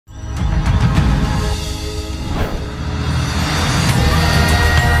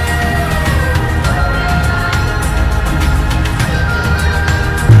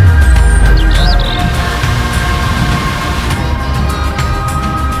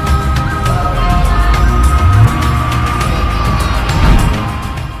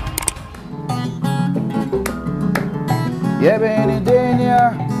Yebendenia,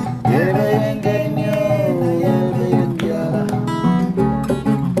 Yebendenia, Yebendia.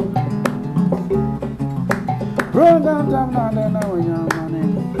 Run down, down, down, down, now we are money.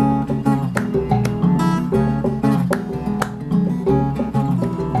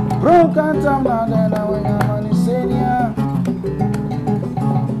 Run down, down, down, now we are money, senior.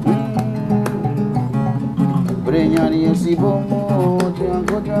 Brenyani esibomo,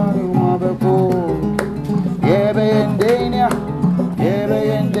 tiango jani umabeko. Yebendenia,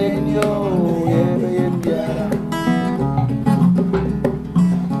 Yebendenio, Yebendia.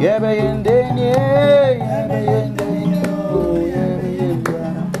 Yebendenia, Yebendenio, Yebendia.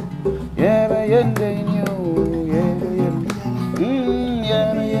 Yebendenio, Yebendia.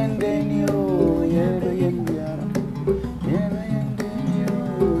 Yebendenio, Yebendia.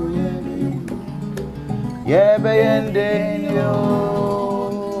 Yebendenio, Yebendenio.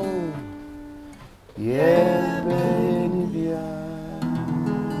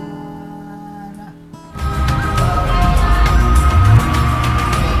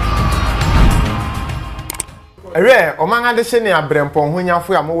 Ewe omanga de hye ne Abrabɔ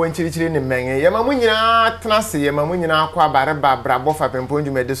honyafo a mo wanchirichiri ne menge ye ma munyina tenase ye ma munyina kwa bareba Abrabɔ Fapempong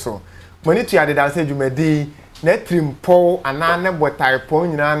dwumedi so mani tu ade da se dwumedi na trimpo ana ne botai po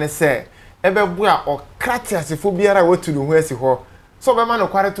nyina ne se ebebo a okrate asefo biara woturu ho asi ho so be ma no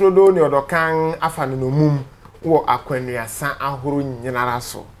kware trodo ne odokan afa no mum wo akwanuasa ahoro nyinara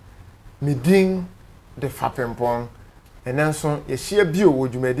so medin de Fapempong enenso ye hye bio wo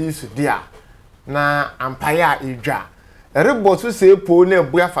dwumedi so dia na ampaya edwa erebo so se po na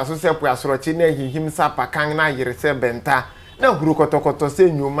ebu afa so se po asorochi na hihim sapa kan na yire se benta na huru kotokoto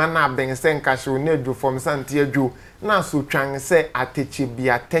se nyuma na bense nkahwe na edwo fom sante edwo na so twan se ateche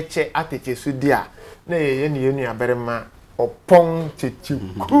bia ateche so dia na ye ne yenu aberema opon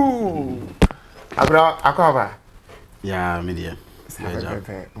Kyekyeku abra akwaba ya media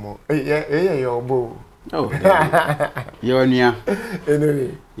mo ye obo oh yo nia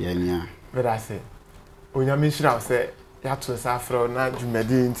anyway ya nia Verase. Onyame shira se ya to safro na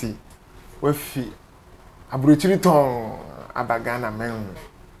dwumadi nti wafi abrochiri ton abagana men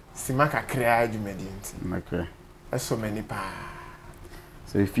simaka krea dwumadi nti okay eso mani pa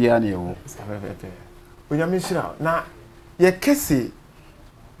so ifia na ewo sabebebe onyame shira na ye kese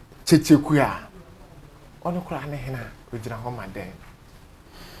Kyekyeku a ono kura ne hena ogira ho maden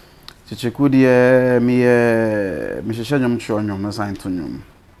Kyekyeku de mi hyehyɛ nyom chonyom na san to nyom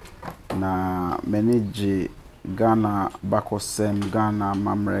na manage Ghana bakosem Ghana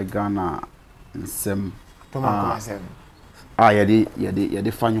mamre Ghana nsem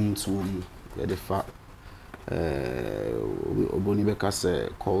yede fanyum tuum yede fa oboni beka se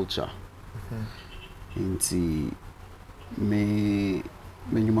culture nti me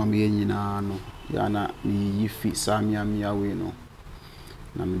nyuma me nyina no yana ni yifi samia miawe no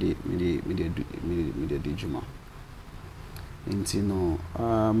na me de juma nti no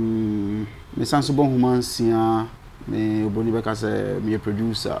me sanso bon humansia me oboni beka se me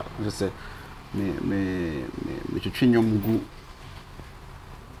producer se me twetwenyom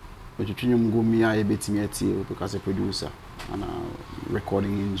gu me a ebetimi atie beka se producer and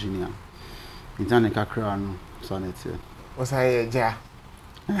recording engineer intane kakra no so na tie Osei ja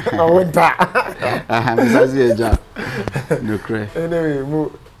awonta me sazi ja no cre anyway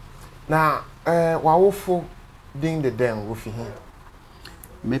mo na wawofo ding the den wo fi hin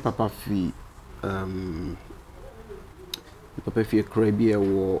me papa fi kra bi e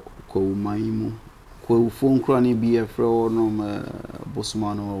wo ko maimu ko phone kra ni bi e fro no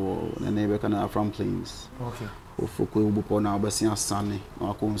bosmano wo na be kana from plains okay o fo ko bupo na obasi asane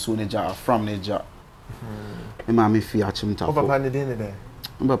na ko nso ne ja from ne ja me ma me fi achimta o papa ne den ne den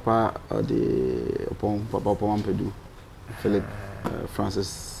papa de papa Ampedu Philip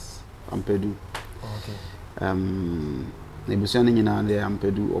Francis Ampedu okay nebusia ni nyina de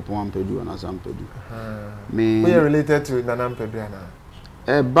Ampedu Ampedu na Ampedu me we are related to Nana Ampedu na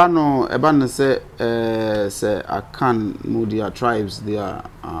eba no se Akan Modia tribes there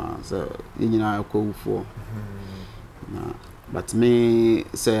so nyina akofo na but me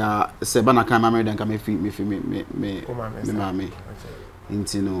se bana kan mamre dan ka me mame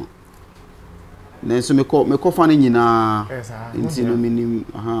intino nenso me ko fa ni nyina intino minim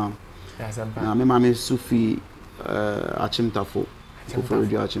na me mame Sufi achimtafo ko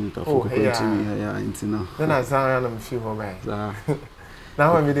radio achimtafo ko continue ya intino na san na me fi ho bai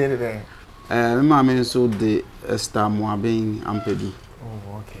na wa mi de de me mame so de Esther Moaben Ampedu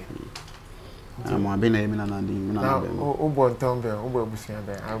oh okay I'm been a mina na di mina na be. O bon tombe, o bo busia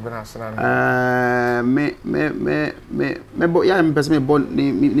be. I been asana. Me bo ya me pese me bo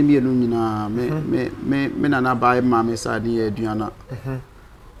ni mienu nyina me na buy ma me sa di aduana.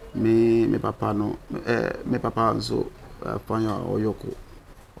 Me papa no me papa nso panya oyoko.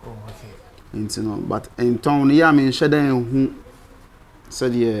 Oh okay. Intino but in town ya me nhede hu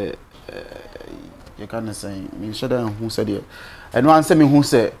said ye you can say me nhede hu said ye and one say me hu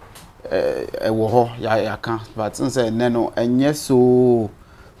say wo ho ya kan but say no enye so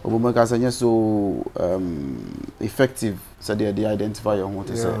obumaka say enye so effective said they identify your hu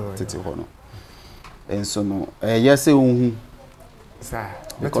to say tete ho no and so no yes say hu sir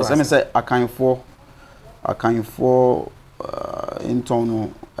because me say akanfo in town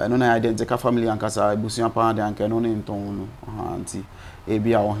no na identify family ankasa busuan pa de anka no in town no anti e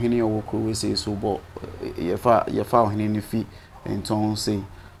bia ohene okokro we say so bo ye fa ohene ni fi in town say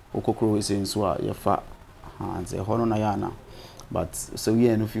okokro we say so ye fa anti hono na ya na but so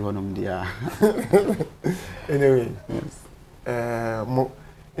we no fi hono dia anyway yes. Mo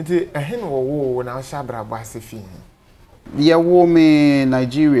nti ehene wo na sha Abrabɔ asefi yeah, me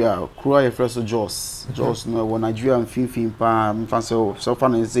Nigeria, Kura Efreso Jos no wo Nigeria mfimfim pa mfanse so fa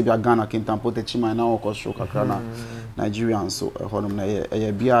na se bia Ghana kintampo te chima na okọ show kakra na Nigeria so honom na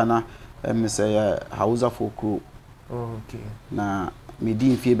ye bia na me say Hausa folk. Okay. Na me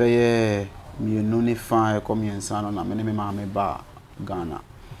di mfie be ye me no ne fa e kom yensa no na me ne me ma me ba Ghana.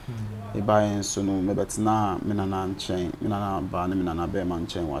 E ba en so no me betina me na na nchen me na ba ne me na be ma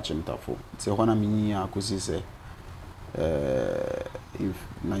nchen wa chimtafo. Ti hona me nyi akosi se if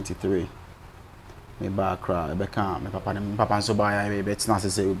 93 me ba kra be kan me papa so ba ya me be tina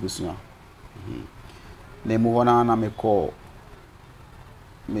se obusuya na mu wona na me call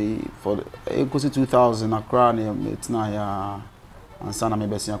me for ekosi 2000 akra na me tina ya ansa na me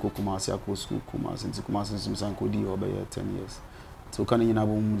be sia kokuma sia ko school kuma sinti kuma sinti san ko di obe 10 years so kan nyina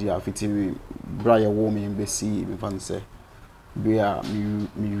bo mu dia fiti bra ya wo me be si me fan se bia me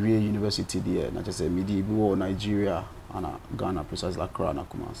real university there na just say me di bi wo Nigeria ana Ghana precisely Accra na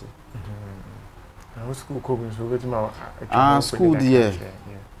Kumasi. Na school ko bin so betima school there.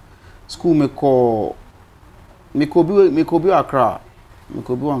 School me ko bi Accra. Me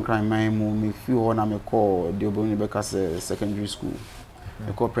ko bi wan crime man mu me fi ho na me ko de oboni be ka secondary school.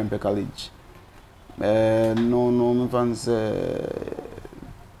 Me ko Prempeh College. No me fan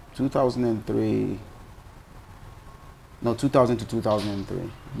 2003 no 2000 to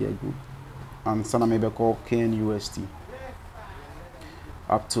 2003 yeah good. And sana me be called KNUST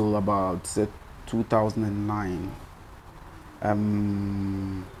up till about 2009.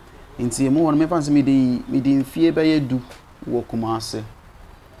 Inti mo won me fancy me di mfie be yedu wo Kumasi.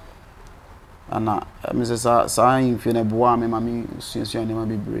 Ana me say sa mfie na boa me mami sunsua ne ma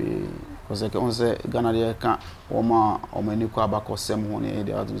bebre because like on say Ghana dey ka o ma ni ko abakosem ho ne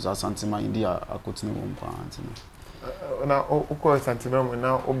dey adu za santima India akotine wo mpa antino. Na uko santimam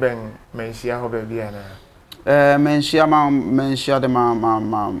na oben menhia ho ba bia na menhia de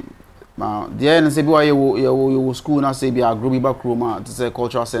ma de na se bi wa ye school na se bi agro bi ba kroma to say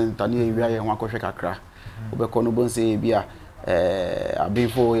cultural center ni ewia ye ho akohwe kakra obekọ no bon se bia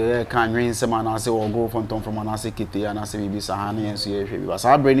abifo ye kan nwen se ma na se wo go from na se kete na se bi sa ha na enso ye hwe bi ba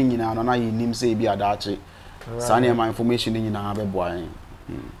sa bre ni nyina no na ye nim se bi adaache sa na ma information ni nyina be boa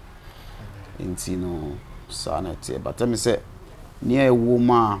enti no sanity but me say near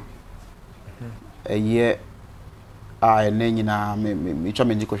woman eye ene nyina me twa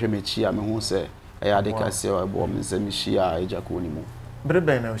me jikọhwe me chia me hu se ya de ka se obo me se me chia ejako ni mu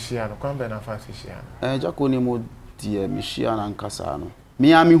brebe na chia no kwambe na fa se chia ejako ni mu die me chia na nkasa no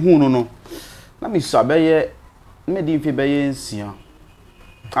me a me hu no na me sabe ye me di mfe be ye nsia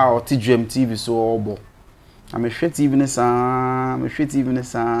a o ti dream TV so obo I'm a shit even sa na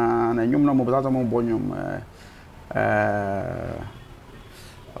nyum na mo bata mo bonyum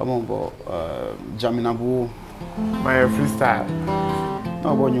amombo jaminabu my freestyle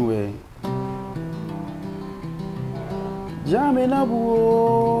no bonyum we jaminabu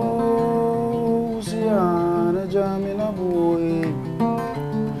siana jaminabu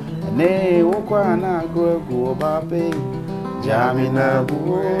ne okwa na grogu obape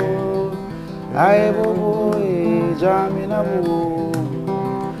jaminabu Aye boy, jamina bo.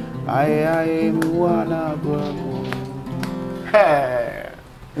 Aye muana go. Hey.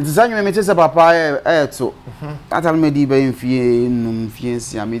 Ntisanyu me tese papa to. Tatal me di be mfie num mfie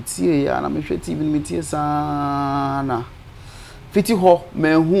nsia me tie ya na me hwe TV me tie sana. Fiti ho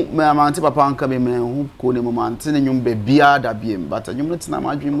me hu me amante papa anka me hu ko ne momante ne nyum be bia da biem but nyum no tina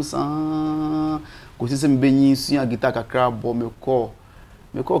ma adwen mu sa ko sese me benyi sua guitar kakra bo me ko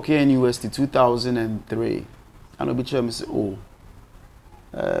me call KNUS 2003 and obi chem say oh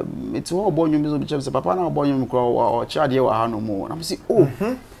it's all born you obi chem say papa na born you or child here wa ha no more and I say oh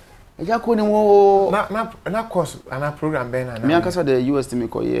eja ko ni wo na course ana program ben na me akasa the US me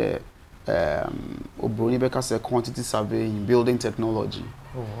call here obroni be ka say quantity surveying building technology.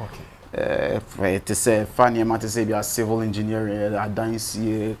 Oh, okay. To say funny matter say be a civil engineering dance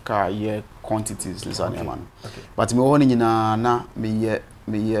car year quantities this and man. But me won nyina na me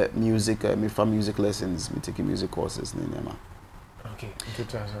music me for music lessons me taking music courses na man. Okay.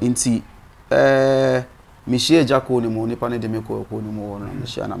 Inti me share jako ni mo nipa ne de me ko ni mo na me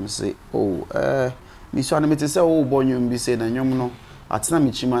share na me say oh me so na me te say oh bonyo bi say na nyom no atena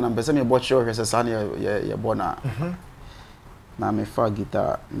me chima na be say me bo chiro hwese sa na ye bo na na me fa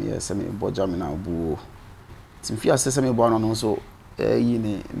guitar me say me bo jam na bu timfi asese me bo no so yi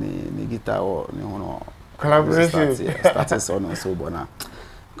ni guitar or ni hono collaboration started so bona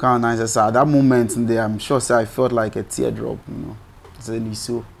can I say that moment in there I'm sure say I felt like a teardrop, you know. So ni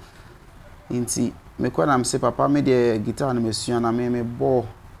so inti me kwa na me say papa me the guitar na me sua na me bo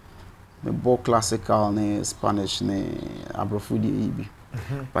classical ne Spanish ne abrofudi ibi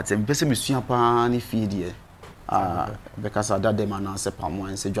but em pese me sua pa ni feed here because that dem na say pamo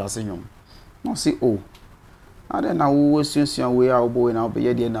en say dwase nyom no say oh and then na wo sua we a obo na obe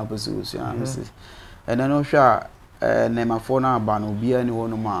ye de na pese sua me say and then no hwa na ma fo na aba no bia ni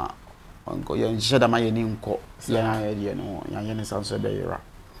wono ma onko ye nheda ma ye ni nko ya ya de no ya ye ni sanso be yera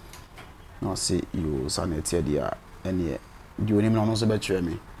no say you sanete dia ene di onim na no so be kire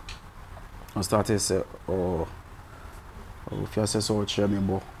me I started say oh fiase so kire me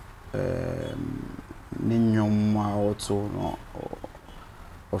bo ni nyom ma oto no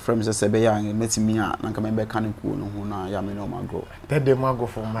o frame say be ya metimi a na nka me be kan ku no ho na ya me no ma grow that dem go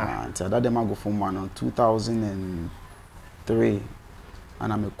for ma that dem go for ma no 2003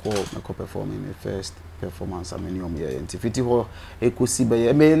 and I me performing my first performance am nyom here in fiti ho ekosi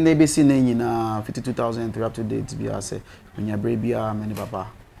be me na be si na nyina 2003 up to date bi ase nya bre bia me ni papa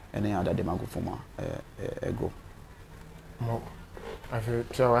ene ada dem go for ma ego mo afi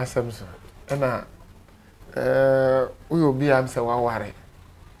twa wasamso na we obi am se waware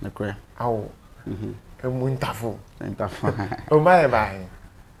na kre awo emuntafo o my bye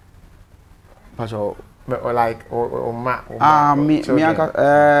pacho like me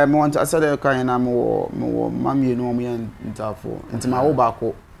aka me want I said kan na me mami no me ntafo nti ma wo ba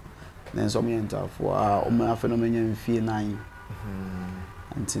ko na nso me ntafo o me afa no me nya mfie 9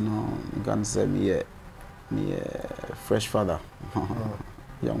 nti no gan say me fresh father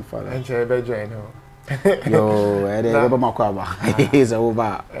young father and je be join no yo e be makwa ba is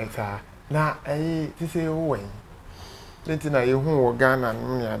over eta na ti say wo wen nti na ye hu wo Ghana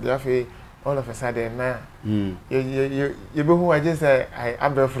no ya dia fe all of a sudden na you be who I just say I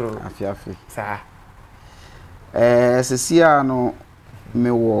abefro afiafi sa sesia no me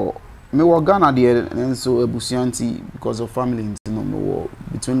wo Ghana there and so ebusianti because of family no me wo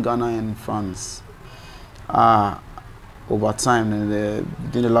between Ghana and France over time in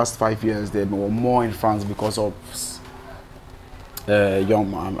the last 5 years there were more in France because of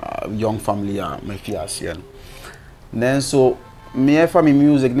young family my fiancé then so me family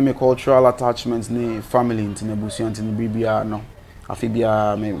music ni me cultural attachments ni family nti na busuanti ni bibia no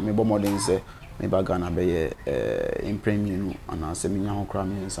afibia me bo modern say me ba Ghana be ye impremium ana se me nya ho kra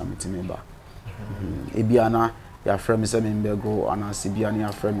me nsa meti me ba ebia na ya frame say me mbego ana se bia na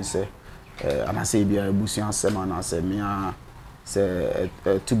ya frame say ana se bia busuan se ma na se me a se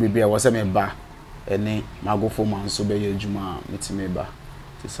to bibia wo se me ba ene magofo man so be ye adwuma meti me ba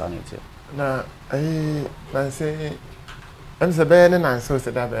ti sanete na man say I'm the band and so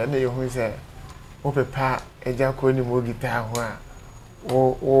said that and you who say Opepa eja ko ni mo guitar ho a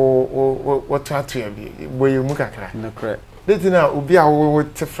what to be boy you mukakra na correct this na obi a wo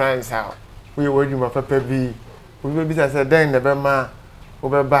to France how we were you my papa bi we be say then na be ma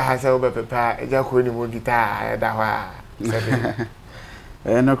obeba ha say obepepa eja ko ni mo guitar da ho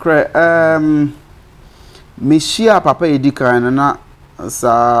a no correct me share papa edikan na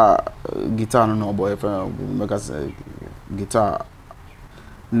sa guitar no boy because guitar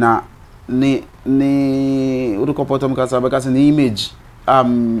na ne urukopoto mkasa because the image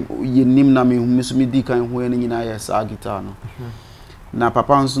yenim na me so me di kan ho ene nyina ya sa guitar no na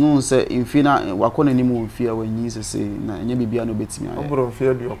papa nso no se infina wakona ni mu mfia wanyi sese na nya bibia no betimi aye obro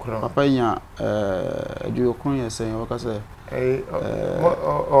mfia du okro papa nya du okro ya se wakasa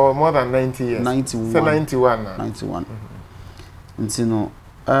more than 90 years 91 nti no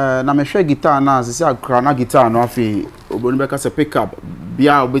na me hwe guitar na sisi akra na guitar no afi obonu beka se pick up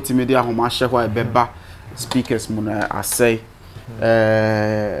bia obetimi dia homa hye ho ebeba speakers mu na asai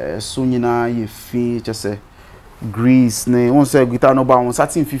so nyina ye fi just Greece ne won say guitar no ba won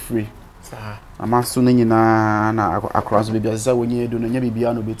satin fifre ama so ne nyina na across baby as say wonye do no nya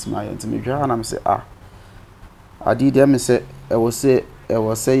bibia no betima ya ntime hwa na me say adi dem say e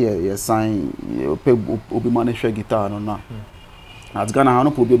was say ye sign obi man hwe guitar no na at Ghana how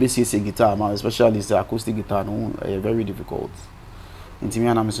no po obi see guitar ma especially say acoustic guitar no very difficult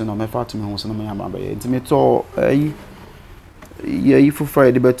ntime na me say no me fa to me ho so no me amba be ntime to ye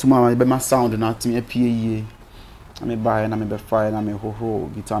fufa de betuma be ma sound na ntime apie ye me buy na me be fire na me hoho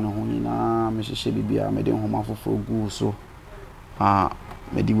guitar no ho nyina me hye bibia me de homa foforo gu so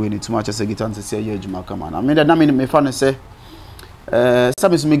me di we ni too much say guitar nse say ye adwuma kama na me da na me fa no say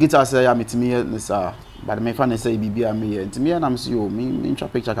sabe so me guitar say ya metimi ye ne sa but me fa no say bibia me ye ntimi na me say yo me ntwa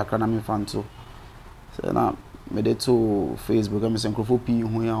picture kakra na me fa nto say na me de to Facebook me say nkrofo pi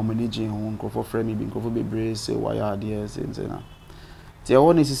hu ya o manage hu nkrofo frame me bi nkrofo bebre say why there say na tie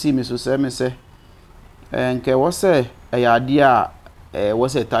woni sisi me so say me say nke wose ayade a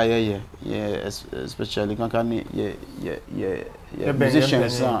wose taye ye especially kan ye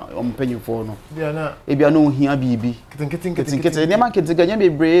musicians ompanyifo no ebia no hia bibi kete ne ma kete ganya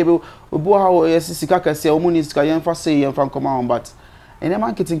bebre obu ha sika kase o muni sika ye mfa say ye mfa nkoma on but ene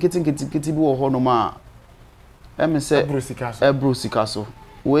ma kete bi wo ho no ma say ebro sika so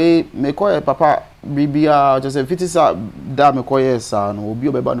we me ko papa bibia just fitisa da me ko yesa no obi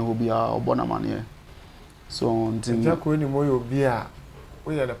obeba no obi a obona mane so ntin jako ni moyo obi a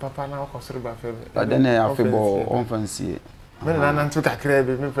we ya the papa na akosoro ba fe but then I feel on fancy me na na ntu kakra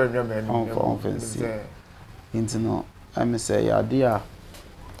bi me fa nwa me on fancy ntin no am say ya dia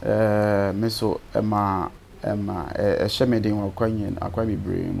me so ema shemedin wa kwanye akwa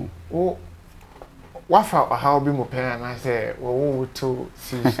bibre mu o wafa how bi mo pen na say wo to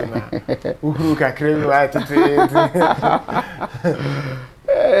si na uhuru kakra bi wa tete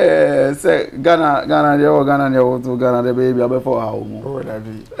say Ghana the baby abe for how mo oh that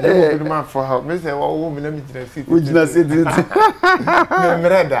be ma for how me say wo me na me jina city me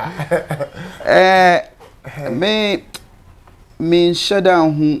mreda me shada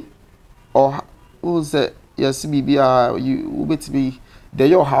hu o say yes bibia you betimi the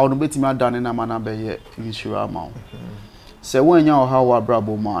your how no betimi adane na mana be ye insure amount say when you how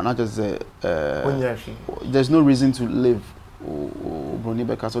Abrabɔ man not just there's no reason to live Brony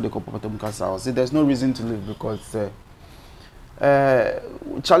Beka so the Fapempong kasa say there's no reason to live because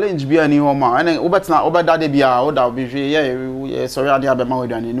challenge be any homa and obetina obedade bia oda obihwe yeah sorry ade abema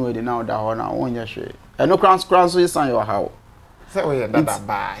wedane no we na oda ho na wonye hwe e no crown so you sign your how say we dada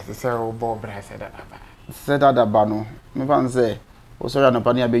ba say o bo bra say dada ba no me fan say o sorry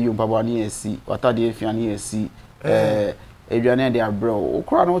anapa ne abeyu mpabo ne esi watade efia ne esi eduane de abro o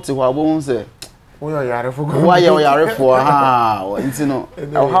kra no te ho abo say we are yarefo why you yarefo ntino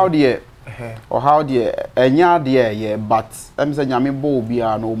how there enya there yeah but em say nyame bo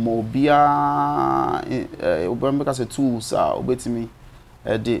obia no mo obia obembe ka say tools obetimi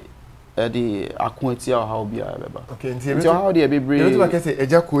de akwati how obia beba okay ntino how there be brave you want to say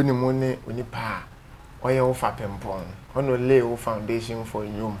eja ko ni mo ne onipa oye wo Fapempong ono lay wo foundation for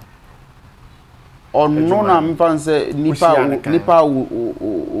you ono na mfa say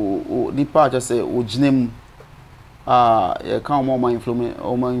nipa just say oginem you can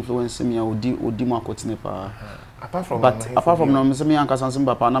more influence me odi mo akotine pa apart from no me anka sansim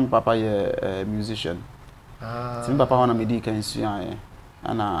papa na papa ye musician tim papa na me di kan sua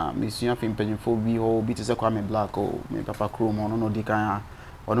ana me sua Fapempong bi ho bi te say Kwame Black o me papa chrome no di kan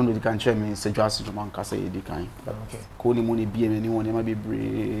ono no di kan che me se dwase dwuma anka say di kan okay ko ni mo ne bi me ni won e ma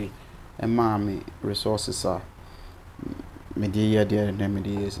bebre me resources are media there na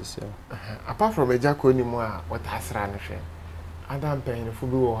media is apart from ejako ni mo a watasra no hwe adam pen fu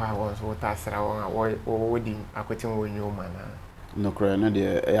bi wo ha won so watasra won a wo di akotin wo nyoma na no kra na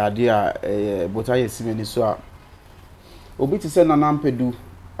de ade a bota yesi mani so a obi ti se na nampedu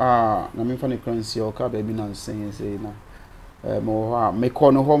na me fa ne currency o ka ba bi na nsen sei na mo ha me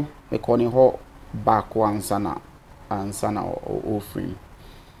ko ne ho back ansa na o free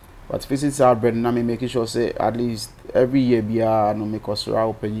but visit our bread na me making sure say at least every year bia no make us ra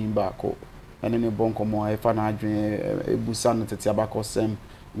opening back and then bon komo e fa na adwen ebusa no tete abakosem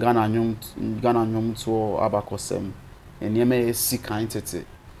Ghana nyom to abakosem enye si kan tete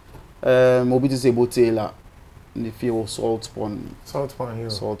obi to say botela the feel salt pond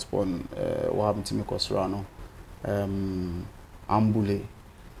what happened to make us ra no ambule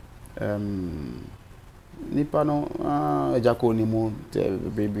nipa no ejako ni mo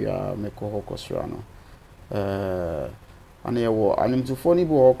baby me ko hokosra no and ye wo anim to phone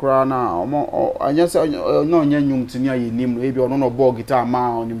bi wo kra na anya se no nya nyum tuni ayi nim no e bi ono no ball guitar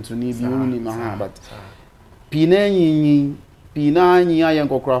ma onim tuni bi unu nim ha but pina nyi ayen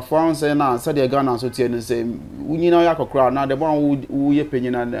kokra fon say na say de Ghana so tie no say unyi na ya kokra na de bon wo ye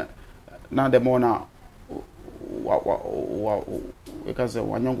penyina na de mo na wa because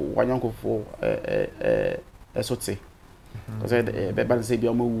wanyanko fo esote because be ban say bi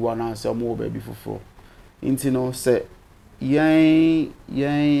o mo wu na say o mo ba bi fofo inti no say yen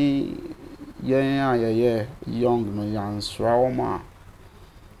young no yan srawma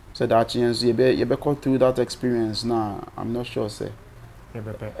so that chance you be go through that experience now I'm not sure say you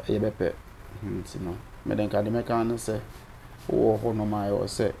be no me den ka de me kan say oh no my or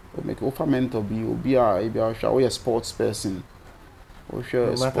say o make o mentor be obi a show a sports person o sure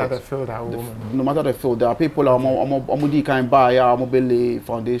no matter the field that woman no matter the field there are people amudi kan buy amobele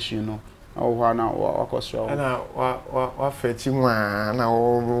foundation no oh na wa show na wa fetch nwa na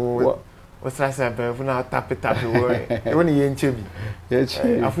o stress be fu na tap wo e woni ye nchebi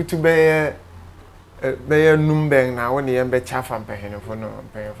afutu be numben na woni ye be chafa mpehenfo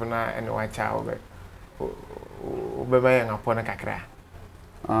na ene wa cha o be ba nga pona kakra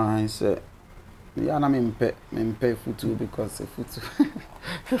I say ya na me mpe futu because futu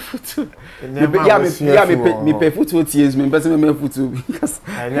me pay futu tears me person me futu because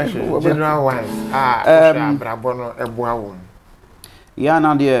general one Abrabɔ no eboa wo ya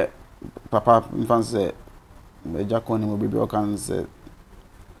na de papa mfan say me jakoni mo bibi o kan say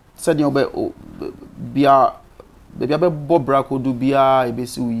said you be bia be bobra ko du bia e be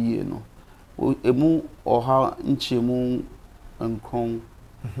si uye no emu oha nchemu nkron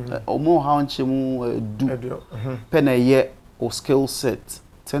omo oha nchemu du peneye o skill set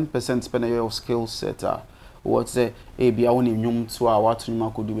 10% peneye o skill set what say e bia woni nyum to a watu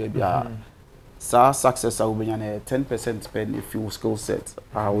nyuma ko du bia sa success a ubenya na 10% pen if you skill set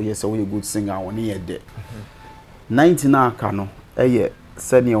we yes we good singer woni ye de 90 na aka no eye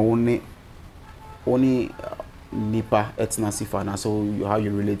senior only nipa etnasifa na so how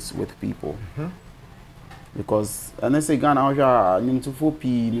you relate with people because and I say Ghana how you to for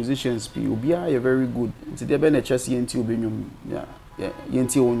musicians obi are very good ti dey be na chese yenti obenyum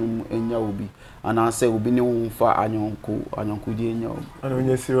yenti onum enya obi and I say obi ne wonfa anyonko di enya obi and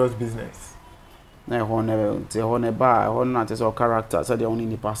onye serious business na ho ne ba ho na te so character say dey only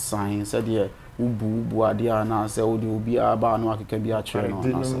nipa sign say dey ubu ade na say obi aba no akeka bi a chere no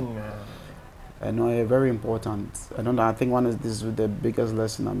na say I know very important. I think one is this is the biggest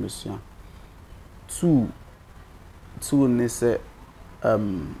lesson I'm missing. Two ne say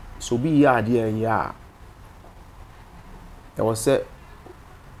so be ya there ya. I was say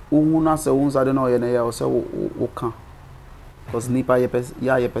una say unza de no ye na ya say wo kan. Because nipa ye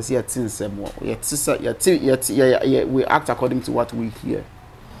pesi ya tin sem wo. Ye we act according to what we hear.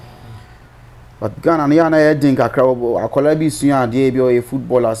 But Ghana na ya din kakra akola bi sua ade bi o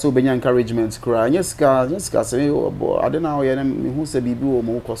footballer so benya encouragement kra nyeska say ade na o ye na me hu se bibi o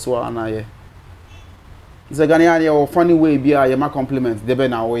mo koso ana ye ze Ghana ya o funny way bi a ye ma compliment de be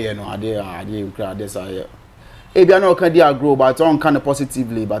na o ye no ade kra ade sa ye e bia na o kan dia grow but on kind of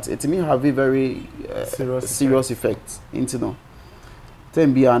positively but it may have a very serious effect into no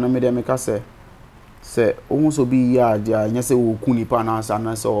tem bia no me de me ka say almost be ya dia nyese wo kunipa na asa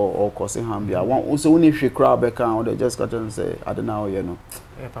na so o kose ham bia won so woni hwe kra be kan o de just got to say I don't know you know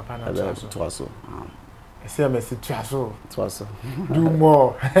papa na twaso say me si twaso do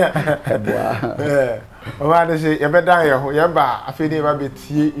more o wa de say ye be dan ye ho ye ba afede ba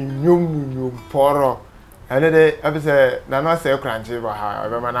betie nyom poro ene de abi say na no say Korankye ba ha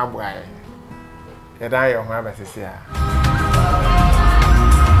be ma na boa ye dan ye ho abesese a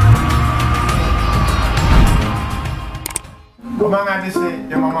Manga de say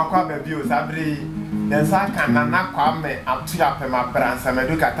your mama Kwame bi o sabri den sa kan na Kwame atu apema bransa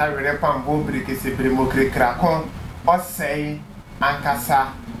medu kata were pambo brike se bremo krakon Osei ankasa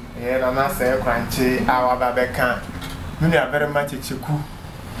ye na say Korankye awa babeka muni abere ma Kyekyeku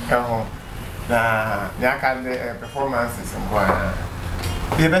eho na ya kan performances ngwa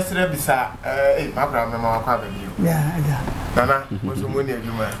ye besere bisa mabra me mama Kwame bi yeah nana mozo moni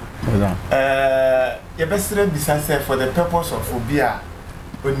aduma ye besere bisa say for the purpose of obia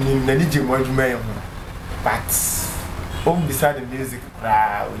onim na nije mo aduma ye ho but beside the music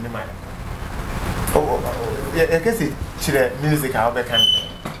kra onim man ye kesi chire music a obe kan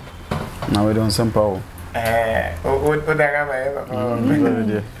now we don't sample o daga ma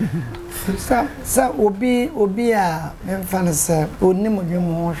ye sa obi a me fan say onim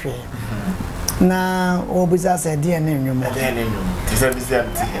odwum ho hwe na obuza se de na nwom ti se bi se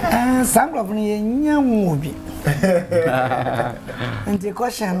sanglof ni yenya wobi nti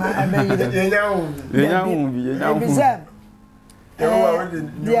question na abayi yenya wobi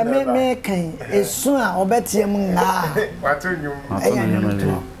dia me kan esu a obetie mu nga wato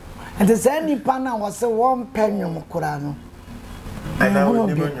nwom nti se nipa na wo se wo mpa nwom kura no ana wo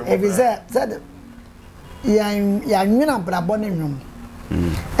ni nwom ebize said ya nwina Abrabɔ ne nwom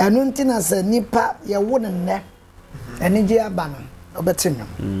enu nti na se nipa ye wo ne nne eni je aba no obete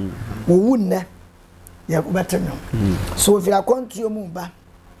nwom wo wu nne ye obete nwom so if ya kontuo mu ba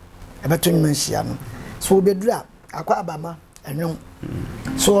ebete nwom hia no so obedura akwa abama enwom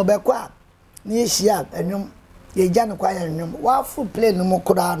so obekwa ni hia enwom ye gya ne kwa enwom wa fu play no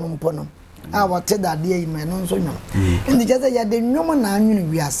mokora no mpo no a wote dade yi me no nso nwom ndi je se ya de nwom na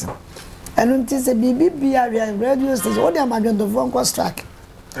anwunu wiase enu nti se bibi bia radio station what am I going to phone call strike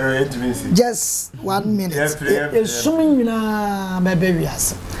just 1 minute esumi na bebe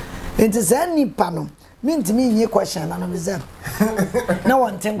wiase nti se nipa no mintimi nyi question na no bize na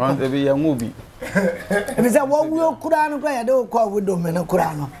won tempo won be ya ngobi bize wo wi okura no kwa ya de okwa wodo me no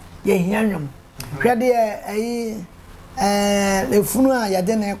kura no ye hia nwom hwede ayi efunu a ya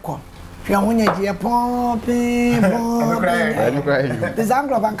de na ekọ hwe honya je pon pin pon the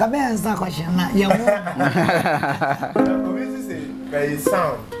angle of ankamen na question na ye wo by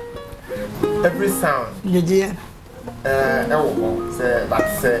sound every sound ye say but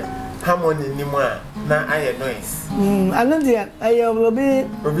say harmony ni mu a na aye noise anu dia aye obi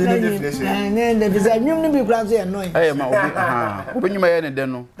no definition ne de bisa nwum ni bi kura so ye noise aye ma obi obanyuma ye ne de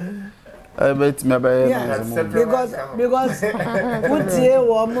no bet me ba ye because wutie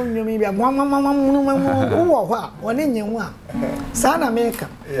wo mu nwum bi wo ho a woni nyenwu a sa na meka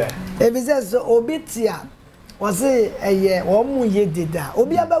ebise so obi tia wo se eye wo mu ye dida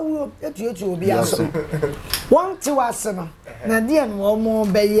obi abawu etu obi aso won ti wase no na de en wo mu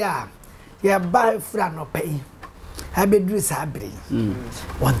be ya ye ba fra no pay abedru sa bre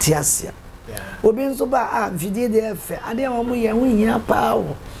won ti asia obi nso ba mfidie de efe ade wo mu ye hu hia pa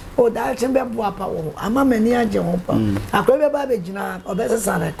wo o da chembe bo apa wo ama mani age ho pa akwa be ba be gina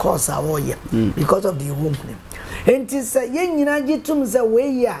obesesa na course a wo ye because of the womb enti se ye nyina gitum se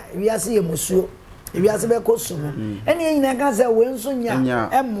we ya wiase ye musuo wiase be kosu no ene ye nyina ka se we nso nya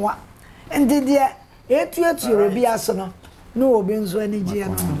emoa enti de etu obi aso no no obi nso ani gie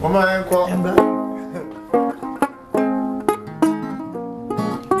no o ma enko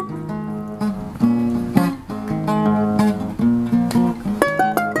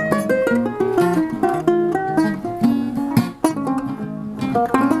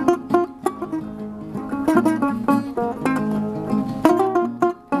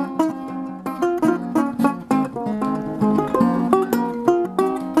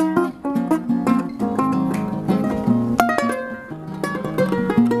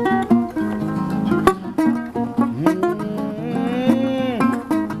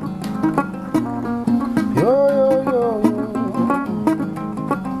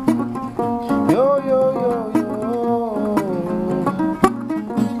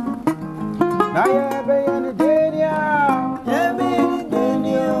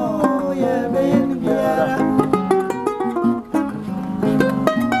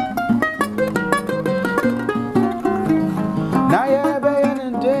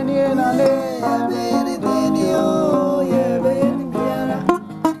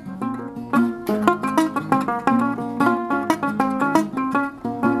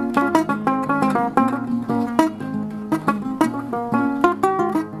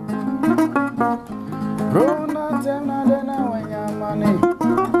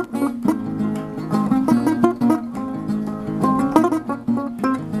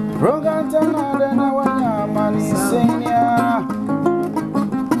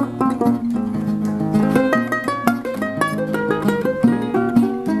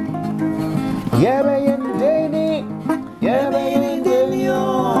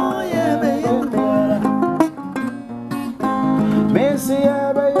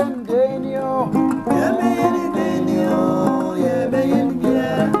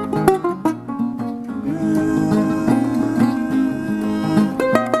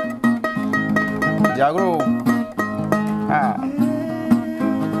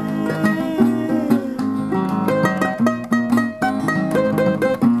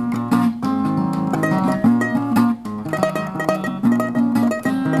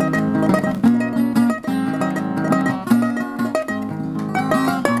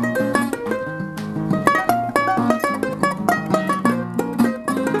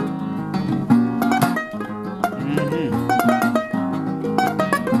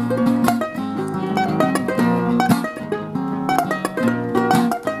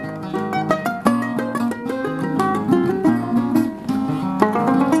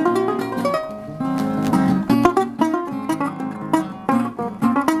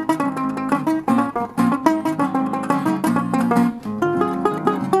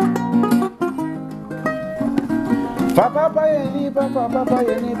yenipa papa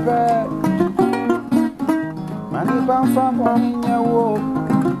yenipa manipa mfa boninya wo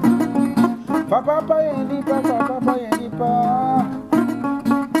papa yenipa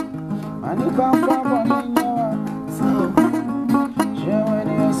manipa mfa boninya so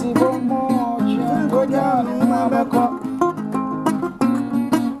jewani sibomo changoja mabako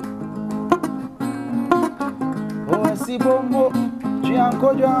o sibomo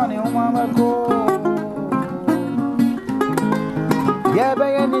changoja mabako Yaba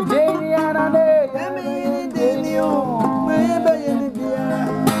yeni deni anane, yaba yeni deni o, yaba yeni biya.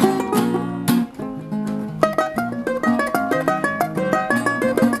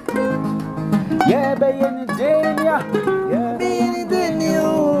 Yaba yeni deni ya, yaba yeni deni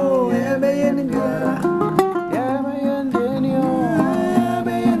o, yaba yeni biya. Yaba yeni deni o,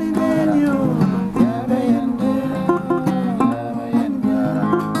 yaba yeni deni o, yaba yeni deni o, yaba yeni biya.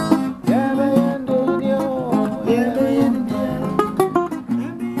 Yaba yeni deni o, yaba yeni biya.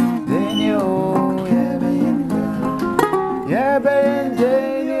 Yeah,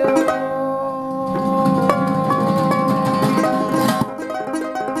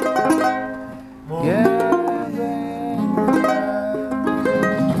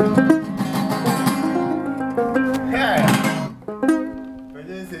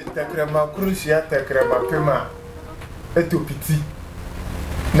 Takrama crucia takrama pema etopiti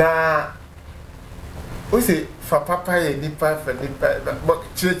na Osei Fapapa ye nipa fa nipa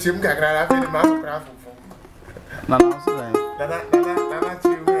chirechim kakra la fe ni ma kakra fofo na so dai na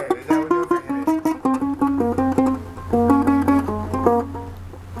chiwe ja woni ofe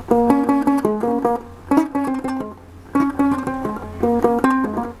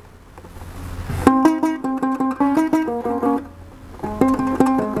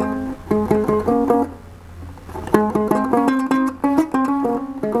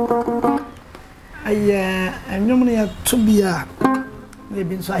Tubia,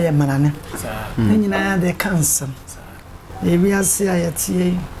 maybe so I am man. Nina the cancer. Maybe I say I at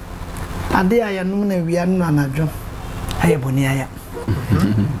a day I am known we are none. I am Bonia.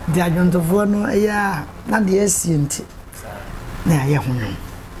 The agent of one, not the SCNT. Now, I am.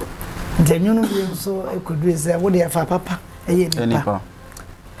 The new so I could reserve what they have for Papa, a yenipa.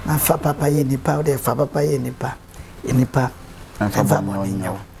 Not for Papa yenipa, they for Papa yenipa, yenipa, and for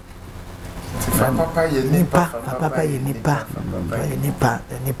Papa. Papa yenipa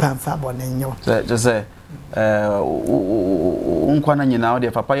mfa bonenyo just say unkwana nyina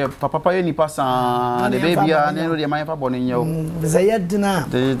de papa yenipa sa de baby a ne no de man fa bonenyo zayadina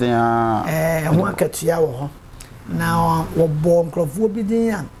de ho akatua wo ho na wo bo nkrofo bi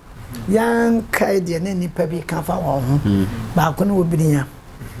din yan kai de ne nipa bi ka fa wo ho ba ko ne obinya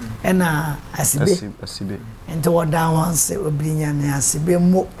ena asibe ento wo dan wan se obinya ne asibe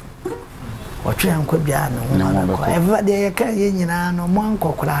mo Watching Uncle Biano, every day, you know, one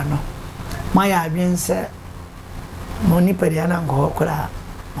cockra. My Abian said, Moniperiana Gokra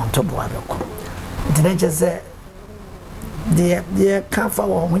on top of Wadoko. Did I just say, dear Kafa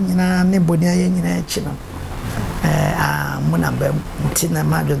or when you know, Nibonia in a chino? Munamba, Tina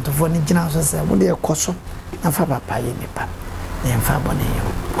Madden to Fonny Ginas said, what dear Cosso, and Faba Payinipa, and Fabonio.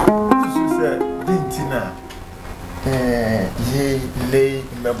 She said, Dintina, ye lay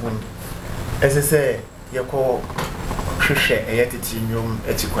Mabun. As I say, you call Trisha a yetitinum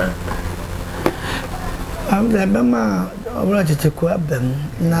etikwan. I'm the Bama Roger to quab them.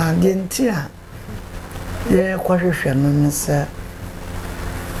 Now, Gentia, yeah, question, sir.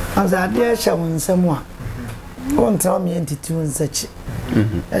 As I dare showing someone. Won't tell me into two and such.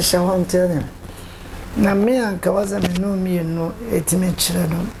 I shall won't tell them. Now, me and Kawazam know me and no 8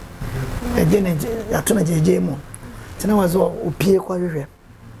 children. Again, I told a Jamo. Then I was all Pierre Quarry.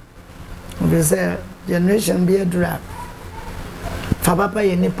 We say generation be a drap. Fapapa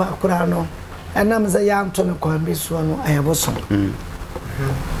yenipa kurano. And I'm the young Tommy Kwame Swan. I have also.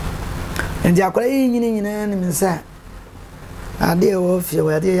 And the Akra in enemy say, I dear wolf, you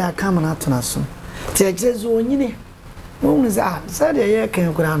were there coming out to us. Take this one, whom is that? Said a year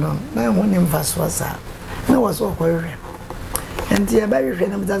came kurano. Now one in fast was that. No was all query. And the baby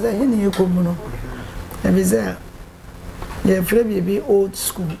friend does a henny you come. And we say, you're free be old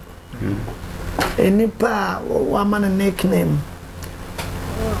school. Nipa woman a nickname.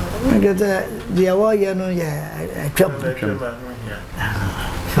 I get the award, you know, yeah, a chop.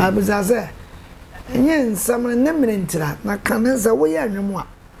 I was as a yen, someone naming that. Now, can as a way no more.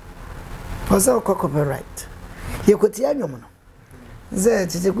 Was all copyright. You could hear no one.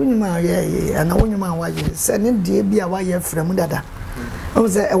 That is a good man, and a woman, why you send dear be a wire from Dada. I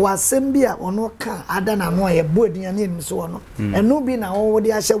was Sembia or no car, I don't know a board in your name, so on. And no being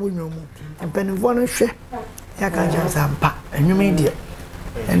already I shall win no more. And Penivon share ya ka ja sampa enwumi de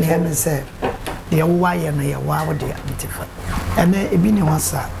ene ya me say de wa ye no ye wa wo de antifa ene ebi ne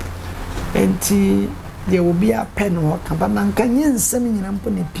wasa enti de obi apen ho kaba nan kan yensem nyina mpo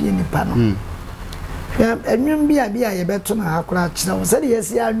ne pie nipa no ya enwum bia ye beto na akora kira wo se de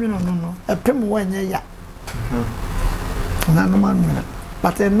yesi anwuno no epem wo nya ya na no man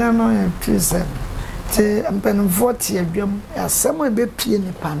but na no e pise te ampen 40 adwam asem ebe pie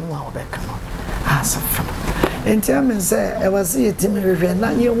nipa no a obeka no asafam enti am say e was yetimi hwehwe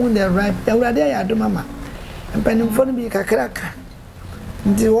na ye hu the right awurade ya do mama ampen fo no bi kakraka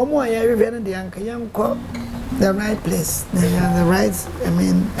nti wo mo ya hwehwe no de anka yanko the right place the right the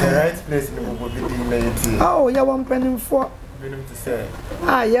right place in the body oh ya one penny for venom to say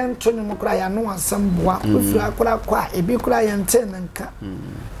yan to no kra ya no asambua ofi akora kwa ebi kra ya nten nka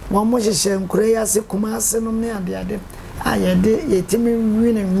wo mo hyehyɛ nkura ya se kuma ase no ne ade ya de yetimi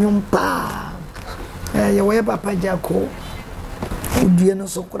wi ne nwum pa ya we papa jako udie no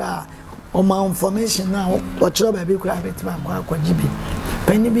so kra o ma information na o chiro ba bi kra betima akwa jibi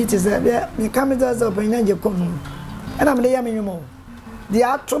penny bi te say me kameza za penny je kono ana me ya me nwum the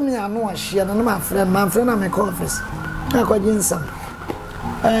atomi anu ahia no my friend na me office na ko jinsam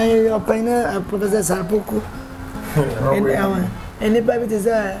opina professor Sarpoku eni baby te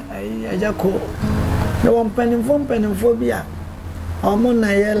say ajako no one penny phobia omo na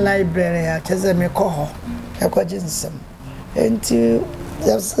ye library a cheze me ko ho e ko jinsam enti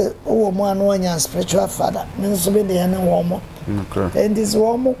yes o mo anu anya spiritual father me nso be de na wo mo and this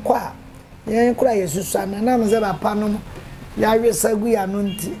wo mo kwa ye kura yesusu na me ze ba pa no ya we sagu ya no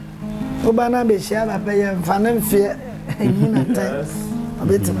nti oba na be hia ba pe ye mfa na mfie nyina tai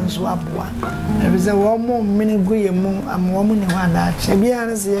obetim nso aboa e be ze wo mo mini gu ye mu am wo mo ni ho ada che bia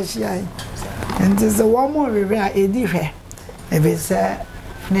na se ye hia nti ze wo mo wewe a edi hwe e be se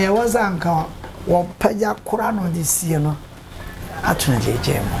na ye wazanka wo paja kura no de sie no atuna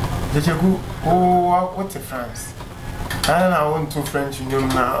jeje mo Kyekyeku o what France I want to French nyom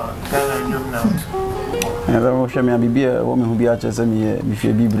na Ghana nyom na ela mo chama bibia wo me hu bia chese me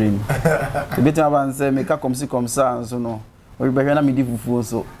fie bibrem e betima ban se me ka comme ça nso no o be hwe na me di fufu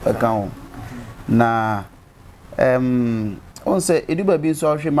so aka ho na on se edu ba bi nso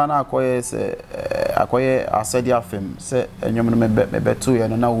ahwe ma na akoye se akoye asedi afem se enyom no me beto ye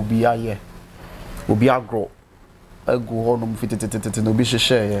no na obi aye obi agro egu ho no mfititititi no bi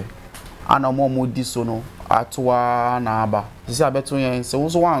hwehwe ye ana mo di so no atwa na aba sisi abeto yen se wo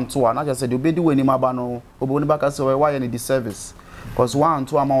so wan to na je se de obedi wani maba no oboni baka se why any the service cause wan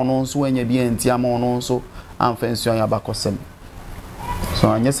to ama ono so anya bi enti ama ono so amfension ya bakosem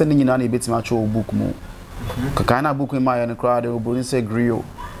so anya se nyina na ebetima cho book mu kaka na book ma ya ne crowd oboni se grill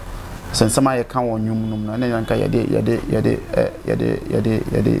sense ma ye kan wonwum num na nyanka yede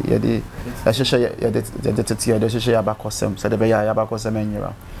tete yede hye ya bakosem se de be ya bakosem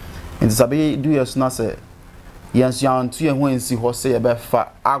enyira nti sabe do yes na se yansu antu ye ho ensi ho se ye be fa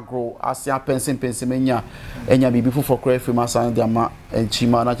agro asia pensim enya bibi fofo kra free masan de ama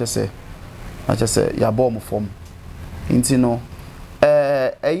enchima na chese ya bom fom nti no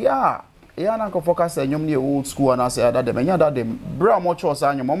ya na ko focus enyom ne old school na se ada dem enya da dem bra mo chos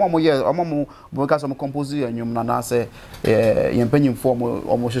anyom mo ye mo focus mo compose enyom na se ye mpanyin fo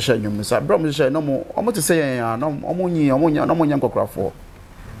mo hyehyɛ enyom sa bra mo hyehyɛ no mo te se ya no mo nya nkokrafo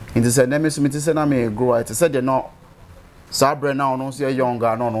in the same me say na me grow it said they no sabre now no so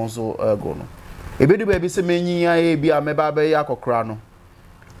younger no so go no ebedu ba bi se menyi ya e bi ameba ba ya akokra no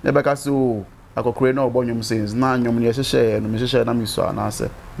ne beka so akokra no obonyum says na anyom ne hyehyɛ no me hyehyɛ na me so anase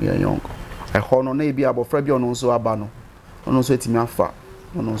me young e ho no na e bi abofra bi ono so aba no ono so etimi afa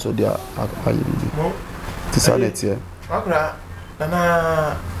ono so dia ayi bi ti sanet ye akra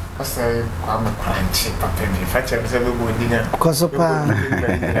na Osei Kwame Korankye papa mi fache se be go dinga kosopa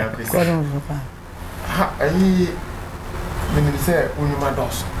kosopa ha ayi mini se unuma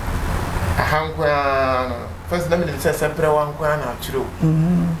dos ahankwa no first na mini se sempre wankwa na chiro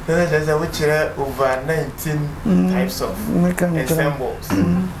then there we chire over 19 types of ensembles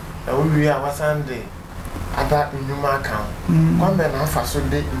we are wasande ada unuma kan Kwame na afa so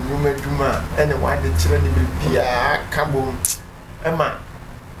de unuma dwuma ene wa de chire ne bia kabom ema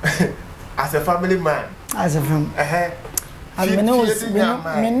as a family man as a family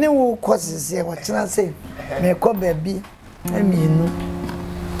mene wo courses ye watena say me ko baby amienu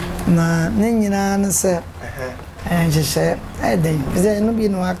na ne nyina ne se hyehyɛ eden ze no bi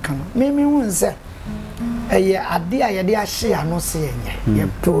no aka no me hu nse eye ade a ye de ahye ano se ye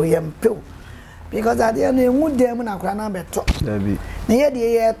yempew because ade no enwu dem na kra na beto dabi ne ye de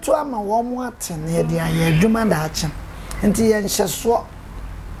ye to ama wo mo ate ne ye de aye adwuma da ache nti ye nhyeso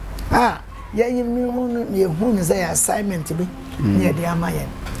ya yim say assignment bi near the amayen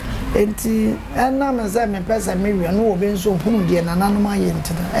enti na me say me pesa me wi no obi nso hunu de na nanu ma ye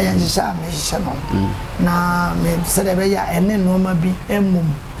ntina ayan hisa me hisa no na me say be ya ene no ma bi emum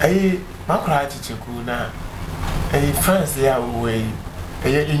makra Kyekyeku na France ya we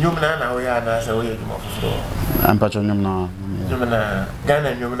nyum na we ya na say we nyum ofoforo ampacho nyum na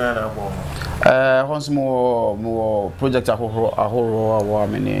Ghana nyum na bo once more project ahoro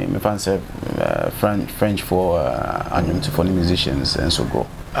me fancy French for anyum for musicians and so go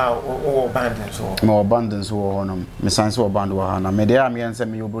abandons wo honum me sanse wo band wo na me dey am yen say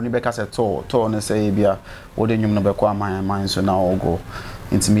me obro ni be ka say tour na say bia wo de nyum no be ko aman so na wo go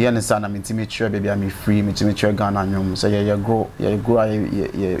intimi yen sa na me intimi tire be bia me free me intimi tire Ghana nyum say ye grow ye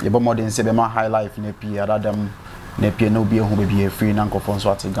be modern say be ma high life na pi adadam na pie no be hu be free na nkofo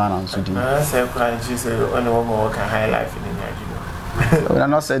so ati Ghana so di na say Korankye'S say on wo mo ka high life ni nyaji no I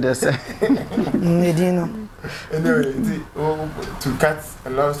not say this medino anyway to cut a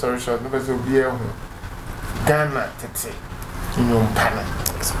long story short because be hu Ghana tete nyom pana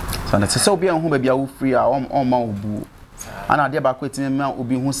so na say obi hu be bia wo free a on ma obu ana de ba kwetimi ma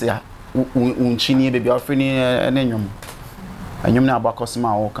obi hu say unchini be bia free ni nyom anyum na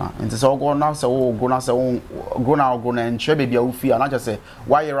abakosima woka nti se ogo na se wo go na se wo go na enche be bia wo fi ana je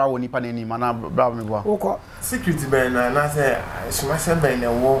why ra wo nipa na ni mana bra me bo woko secret ben na se suma se ben na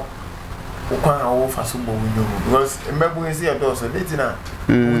wo ukwan awo faso bo wo because mbebu esi e do so deti na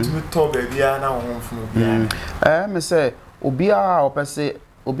wo to be bia na wo honfunu bia me say obi a opese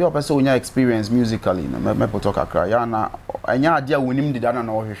onya experience musically no me poto kakra ya na anya ade a wonim dida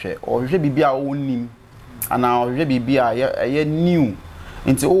na wo hwehwe bibia a wo nim ana ohwe bibia ye new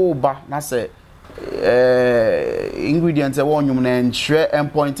nti ba na se ingredients e wonyum na enhwe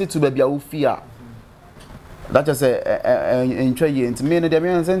point to bibia wo fia that just enhwe ye nti me no dem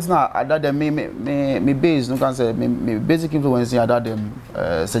yen sense na adada me base no kan say me basic influence ya adada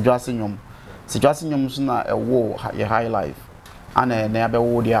sejwase nyum so na ewo ye high life ana na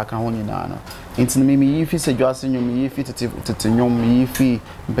abewo de aka ho nyina no nti me yifi sejwase nyum yifi tete nyum yifi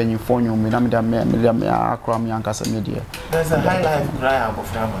mpanyifo nyum na me akra me ankasa me de there's a high life cry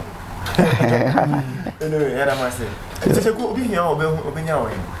aboframa anyway era mase Kyekyeku obi hia obenya wo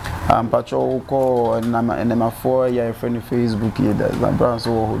ampacho ko na mafo ya friend Facebook ye da brand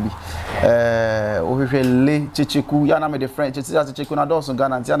so wo bi ohwehwe le Kyekyeku ya na me de French Kyekyeku na do so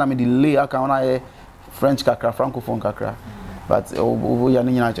Ghana nti na me de le aka na ye French kakra francophone kakra but ya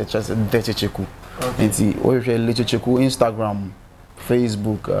ni nyina Kyekyeku de Kyekyeku nti ohwehwe le Kyekyeku Instagram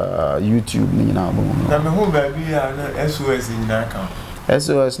Facebook YouTube ni nyina bo na me hu ba bi ya na SOS nyina kan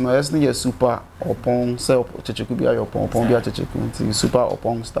SOS no S ni super opon se Kyekyeku bi ayo opon bi Kyekyeku nti super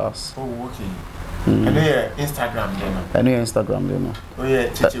opon stars oh okay and Instagram there no oh yeah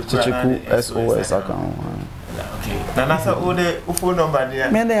Kyekyeku SOS account okay na sa o de phone number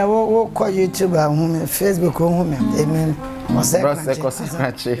there me dey wo call YouTube hu Facebook hu me amen Osei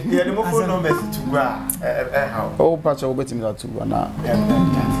yeah the phone number to go how oh patch o betimi that too na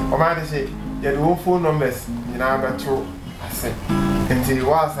o ma de say yeah the phone numbers nyina beto ase enti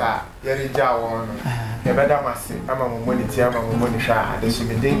wasa yeri ja won ye beda mase ama mo moniti ama mo moni hwa ade shi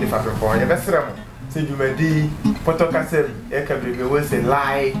me den de Fapempong ye besra mo se djumadi photocastle e ka bebe we say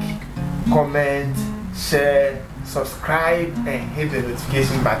like comment share subscribe and hit the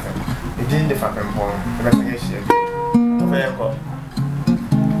notification button e den de Fapempong e besa ye share over ko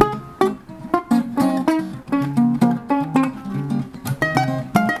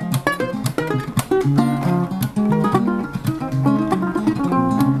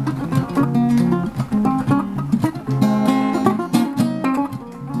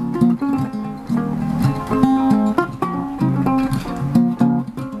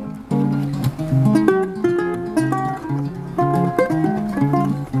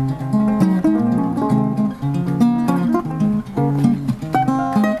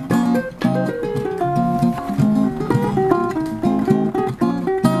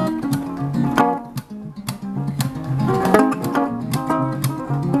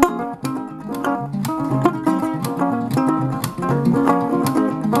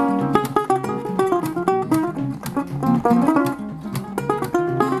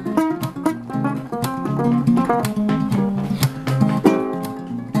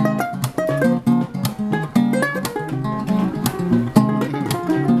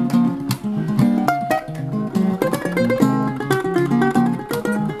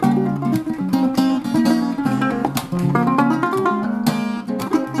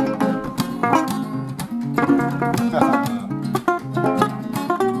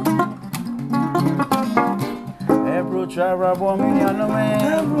Abrabɔ me anome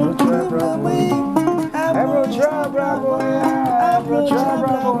Abrabɔ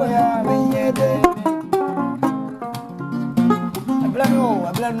Abrabɔ ya me yede Ablano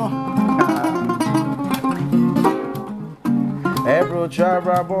Abrabɔ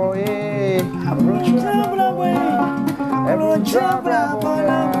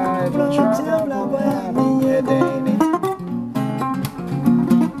me yede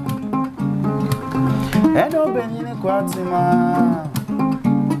Edo benyine kwatima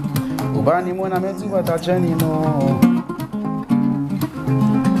Ubani mwana metu batacheni no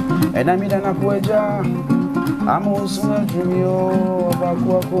Eda mida na kueja Amo usume jumio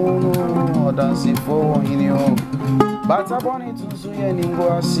Bakuwa kono Odansi fo hinio Bata boni tunsuye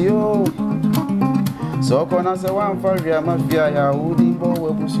ningo asio Soko na se wamfaria mafia ya udimbo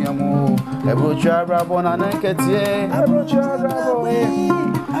webusiamo Ebrocha Abrabɔ na nenketie Ebrocha Abrabɔ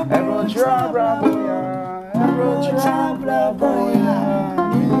Ebrocha Abrabɔ ya Ebrocha Abrabɔ ya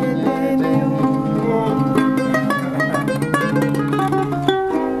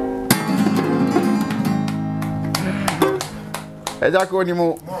Eja ko ni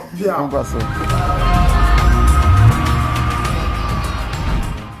mo. Mo paso.